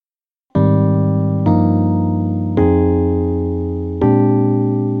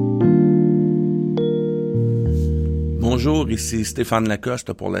Bonjour, ici Stéphane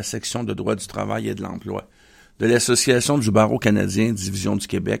Lacoste pour la section de droit du travail et de l'emploi de l'Association du barreau canadien, Division du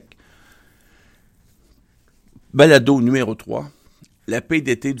Québec. Balado numéro 3. La paie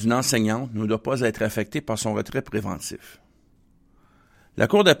d'été d'une enseignante ne doit pas être affectée par son retrait préventif. La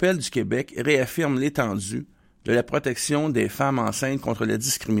Cour d'appel du Québec réaffirme l'étendue de la protection des femmes enceintes contre la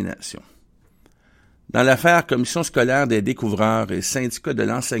discrimination. Dans l'affaire Commission scolaire des découvreurs et Syndicat de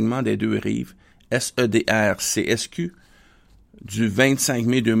l'enseignement des Deux-Rives, SEDR-CSQ, du 25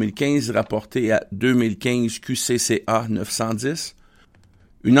 mai 2015, rapporté à 2015 QCCA 910,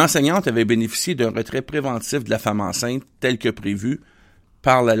 une enseignante avait bénéficié d'un retrait préventif de la femme enceinte tel que prévu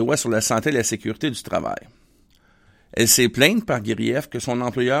par la Loi sur la santé et la sécurité du travail. Elle s'est plainte par grief que son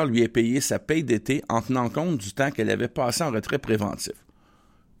employeur lui ait payé sa paie d'été en tenant compte du temps qu'elle avait passé en retrait préventif.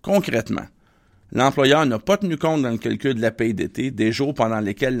 Concrètement, l'employeur n'a pas tenu compte dans le calcul de la paie d'été des jours pendant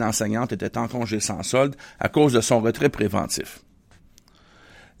lesquels l'enseignante était en congé sans solde à cause de son retrait préventif.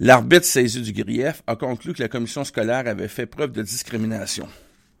 L'arbitre saisi du grief a conclu que la commission scolaire avait fait preuve de discrimination.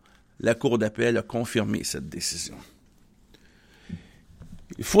 La Cour d'appel a confirmé cette décision.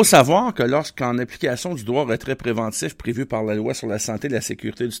 Il faut savoir que lorsqu'en application du droit au retrait préventif prévu par la Loi sur la santé et la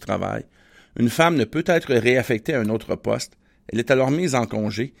sécurité du travail, une femme ne peut être réaffectée à un autre poste, elle est alors mise en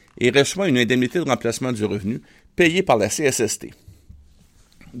congé et reçoit une indemnité de remplacement du revenu payée par la CSST.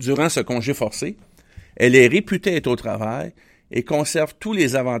 Durant ce congé forcé, elle est réputée être au travail et conserve tous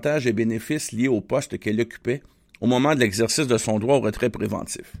les avantages et bénéfices liés au poste qu'elle occupait au moment de l'exercice de son droit au retrait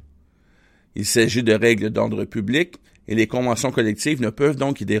préventif. Il s'agit de règles d'ordre public et les conventions collectives ne peuvent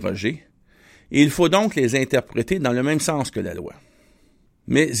donc y déroger, et il faut donc les interpréter dans le même sens que la loi.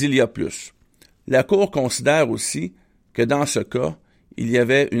 Mais il y a plus. La Cour considère aussi que dans ce cas, il y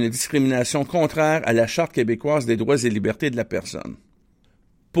avait une discrimination contraire à la Charte québécoise des droits et libertés de la personne.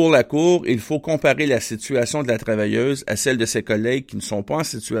 Pour la Cour, il faut comparer la situation de la travailleuse à celle de ses collègues qui ne sont pas en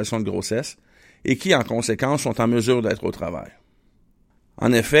situation de grossesse et qui, en conséquence, sont en mesure d'être au travail.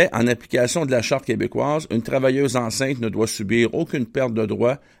 En effet, en application de la Charte québécoise, une travailleuse enceinte ne doit subir aucune perte de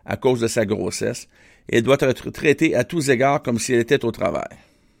droit à cause de sa grossesse et elle doit être traitée à tous égards comme si elle était au travail.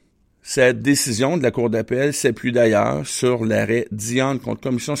 Cette décision de la Cour d'appel s'appuie d'ailleurs sur l'arrêt Dionne contre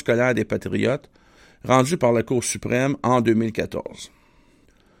Commission scolaire des Patriotes, rendu par la Cour suprême en 2014.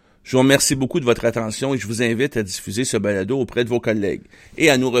 Je vous remercie beaucoup de votre attention et je vous invite à diffuser ce balado auprès de vos collègues et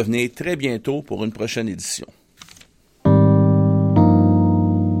à nous revenir très bientôt pour une prochaine édition.